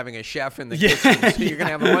without having a chef in the kitchen. So you're going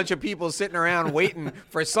to have a bunch of people sitting around waiting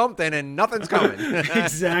for something and nothing's coming.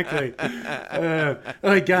 Exactly.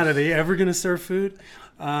 Oh, God, are they ever going to serve food?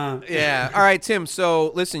 Yeah. All right, Tim.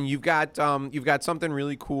 So listen, you've got something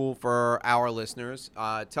really cool for our listeners.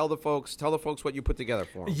 Tell the folks what you put together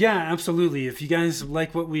for them. Yeah, absolutely. If you guys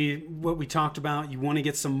like what we talked about, you want to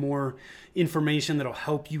get some more information that'll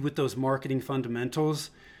help you with those marketing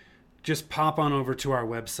fundamentals, just pop on over to our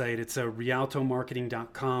website. It's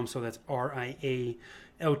rialtomarketing.com. So that's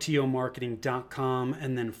rialtomarketing.com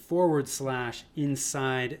and then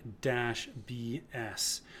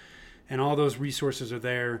 /inside-BS. And all those resources are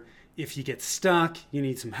there. If you get stuck, you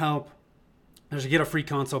need some help, there's a get a free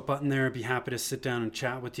consult button there. I'd be happy to sit down and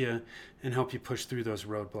chat with you and help you push through those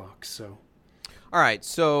roadblocks. So. All right,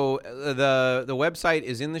 so the website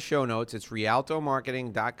is in the show notes. It's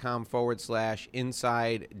rialtomarketing.com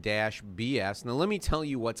 /inside-BS. Now, let me tell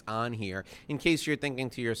you what's on here in case you're thinking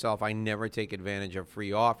to yourself, I never take advantage of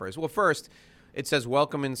free offers. Well, first, it says,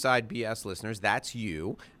 welcome Inside BS listeners. That's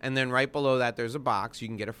you. And then right below that, there's a box. You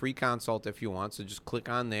can get a free consult if you want. So just click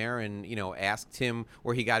on there and, ask Tim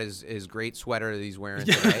where he got his great sweater that he's wearing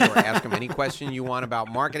today, or ask him any question you want about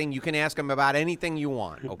marketing. You can ask him about anything you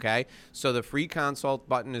want, okay? So the free consult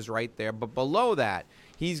button is right there. But below that,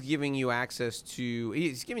 he's giving you access to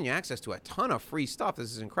a ton of free stuff.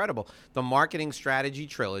 This is incredible. The Marketing Strategy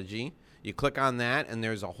Trilogy. You click on that, and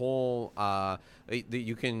there's a whole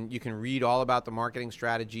you can read all about the Marketing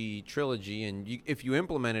Strategy Trilogy, and if you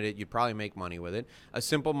implemented it, you'd probably make money with it. A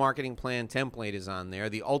Simple Marketing Plan template is on there.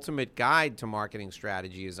 The Ultimate Guide to Marketing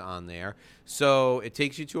Strategy is on there. So it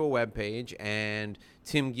takes you to a web page, and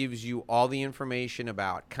Tim gives you all the information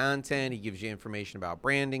about content. He gives you information about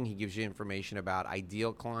branding. He gives you information about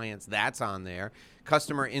ideal clients. That's on there.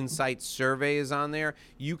 Customer Insights Survey is on there.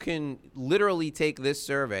 You can literally take this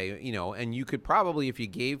survey, and you could probably, if you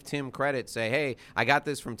gave Tim credit, say, hey, I got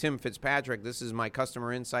this from Tim Fitzpatrick. This is my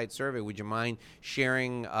Customer Insights Survey. Would you mind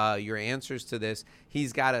sharing your answers to this?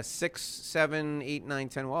 He's got a 6, 7, 8, 9,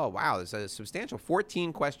 10. Oh, wow, there's a substantial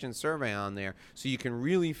 14-question survey on there, so you can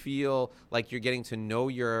really feel like you're getting to know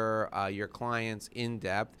your clients in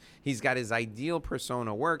depth. He's got his Ideal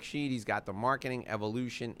Persona worksheet. He's got the Marketing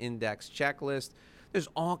Evolution Index checklist. There's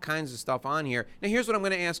all kinds of stuff on here. Now, here's what I'm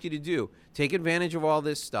going to ask you to do. Take advantage of all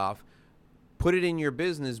this stuff, put it in your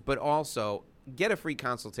business, but also get a free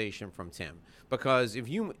consultation from Tim. Because if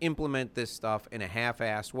you implement this stuff in a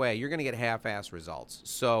half-assed way, you're going to get half-assed results.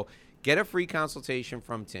 So get a free consultation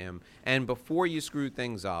from Tim, and before you screw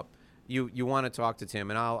things up, you want to talk to Tim.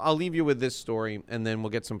 And I'll leave you with this story, and then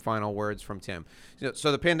we'll get some final words from Tim.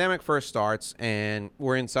 So the pandemic first starts, and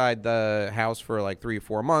we're inside the house for like 3 or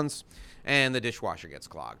 4 months, and the dishwasher gets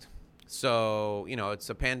clogged. So, it's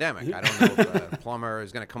a pandemic. I don't know if the plumber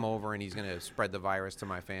is going to come over and he's going to spread the virus to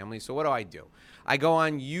my family. So what do? I go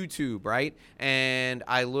on YouTube, right? And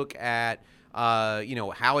I look at,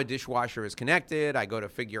 how a dishwasher is connected. I go to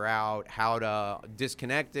figure out how to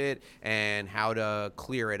disconnect it and how to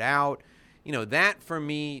clear it out. That for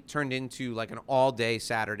me turned into like an all-day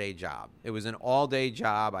Saturday job. It was an all-day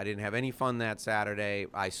job. I didn't have any fun that Saturday.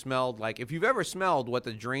 I smelled like, if you've ever smelled what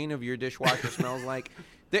the drain of your dishwasher smells like,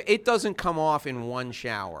 it doesn't come off in one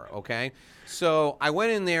shower, okay? So I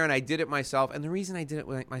went in there and I did it myself. And the reason I did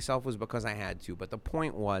it myself was because I had to. But the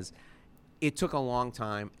point was, it took a long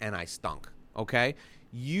time and I stunk, okay?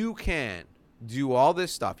 You can do all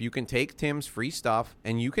this stuff. You can take Tim's free stuff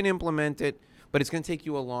and you can implement it, but it's going to take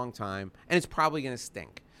you a long time, and it's probably going to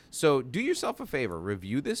stink. So do yourself a favor.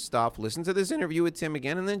 Review this stuff. Listen to this interview with Tim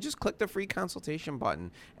again, and then just click the free consultation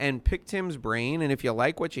button and pick Tim's brain. And if you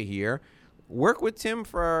like what you hear, work with Tim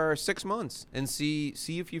for 6 months and see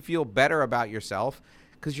if you feel better about yourself,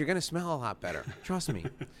 because you're going to smell a lot better. Trust me.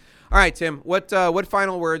 All right, Tim, what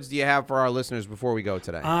final words do you have for our listeners before we go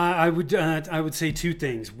today? I would say 2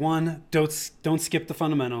 things. One, don't skip the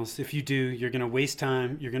fundamentals. If you do, you're going to waste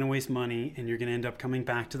time, you're going to waste money, and you're going to end up coming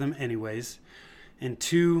back to them anyways. And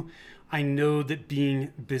 2, I know that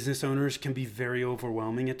being business owners can be very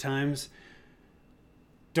overwhelming at times.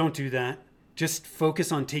 Don't do that. Just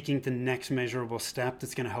focus on taking the next measurable step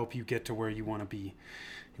that's going to help you get to where you want to be.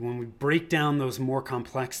 When we break down those more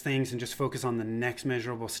complex things and just focus on the next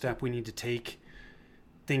measurable step we need to take,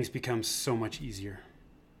 things become so much easier.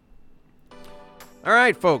 All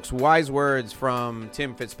right, folks, wise words from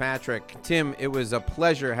Tim Fitzpatrick. Tim, it was a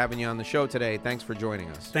pleasure having you on the show today. Thanks for joining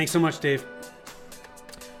us. Thanks so much, Dave.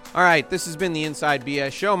 All right, this has been the Inside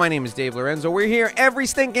BS Show. My name is Dave Lorenzo. We're here every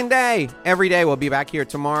stinking day. Every day. We'll be back here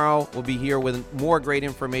tomorrow. We'll be here with more great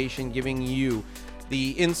information, giving you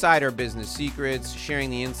the insider business secrets, sharing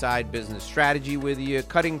the inside business strategy with you,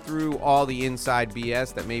 cutting through all the inside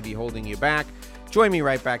BS that may be holding you back. Join me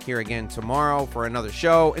right back here again tomorrow for another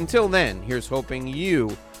show. Until then, here's hoping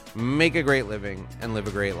you make a great living and live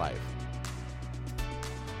a great life.